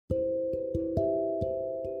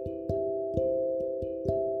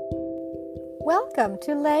Welcome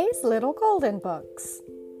to Lay's Little Golden Books.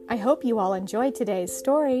 I hope you all enjoyed today's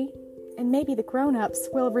story, and maybe the grown-ups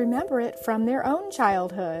will remember it from their own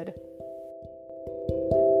childhood.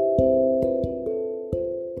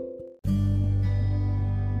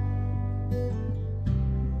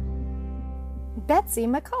 Betsy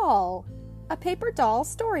McCALL, a paper doll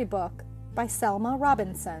storybook by Selma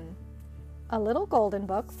Robinson. A Little Golden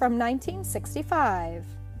Book from 1965.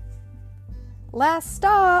 "Last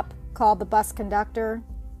stop," called the bus conductor.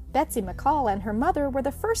 Betsy McCALL and her mother were the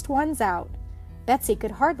first ones out. Betsy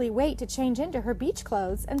could hardly wait to change into her beach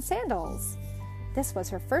clothes and sandals. This was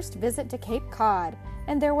her first visit to Cape Cod,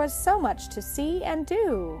 and there was so much to see and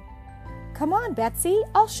do. "Come on, Betsy,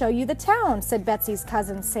 I'll show you the town," said Betsy's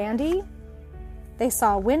cousin Sandy. They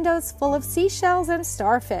saw windows full of seashells and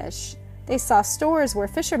starfish. They saw stores where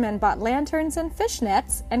fishermen bought lanterns and fish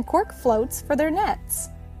nets and cork floats for their nets.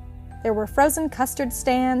 There were frozen custard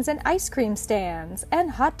stands and ice cream stands and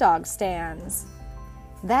hot dog stands.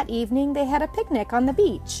 That evening they had a picnic on the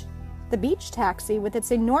beach. The beach taxi with its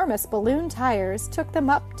enormous balloon tires took them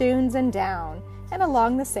up dunes and down and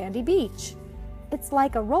along the sandy beach. "It's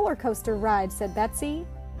like a roller coaster ride," said Betsy.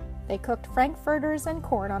 They cooked frankfurters and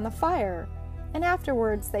corn on the fire, and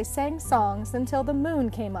afterwards they sang songs until the moon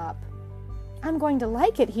came up. "I'm going to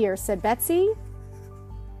like it here," said Betsy.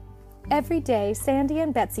 Every day Sandy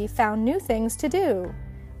and Betsy found new things to do.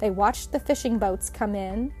 They watched the fishing boats come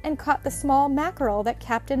in and caught the small mackerel that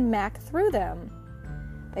Captain Mac threw them.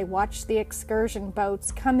 They watched the excursion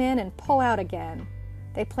boats come in and pull out again.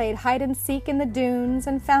 They played hide and seek in the dunes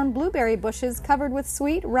and found blueberry bushes covered with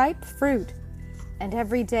sweet, ripe fruit. And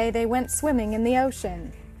every day they went swimming in the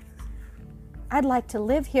ocean. "I'd like to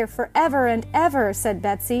live here forever and ever," said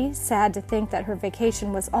Betsy, sad to think that her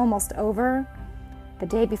vacation was almost over. The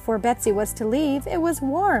day before Betsy was to leave, it was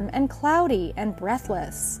warm and cloudy and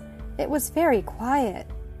breathless. It was very quiet.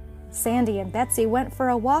 Sandy and Betsy went for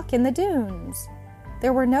a walk in the dunes.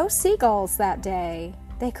 There were no seagulls that day.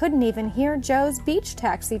 They couldn't even hear Joe's beach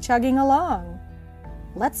taxi chugging along.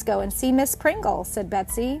 "Let's go and see Miss Pringle," said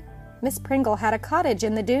Betsy. Miss Pringle had a cottage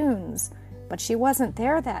in the dunes, but she wasn't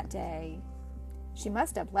there that day. "She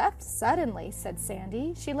must have left suddenly," said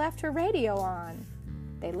Sandy. "She left her radio on."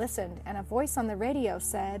 They listened, and a voice on the radio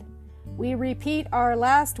said, "We repeat our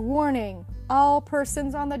last warning. All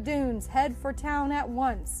persons on the dunes head for town at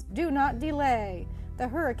once. Do not delay. The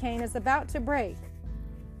hurricane is about to break."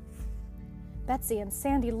 Betsy and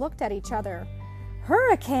Sandy looked at each other.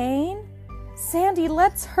 "Hurricane? Sandy,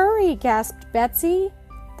 let's hurry," gasped Betsy.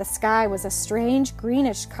 The sky was a strange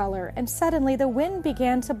greenish color, and suddenly the wind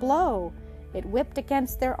began to blow. It whipped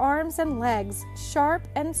against their arms and legs, sharp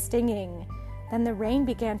and stinging. Then the rain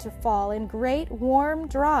began to fall in great warm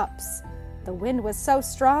drops. The wind was so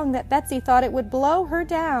strong that Betsy thought it would blow her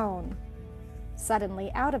down.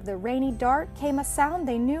 Suddenly, out of the rainy dark came a sound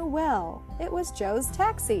they knew well. It was Joe's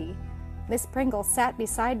taxi. Miss Pringle sat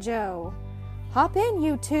beside Joe. "Hop in,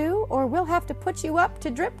 you two, or we'll have to put you up to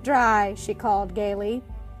drip dry," she called gaily.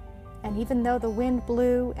 And even though the wind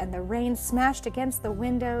blew and the rain smashed against the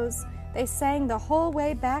windows, they sang the whole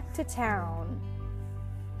way back to town.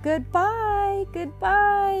 "Goodbye,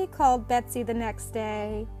 goodbye," called Betsy the next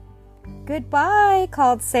day. "Goodbye,"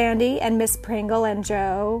 called Sandy and Miss Pringle and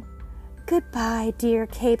Joe. "Goodbye, dear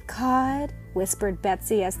Cape Cod," whispered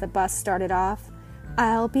Betsy as the bus started off.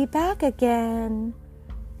 "I'll be back again."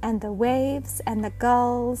 And the waves and the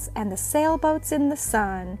gulls and the sailboats in the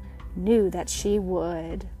sun knew that she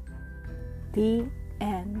would. The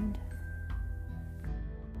end.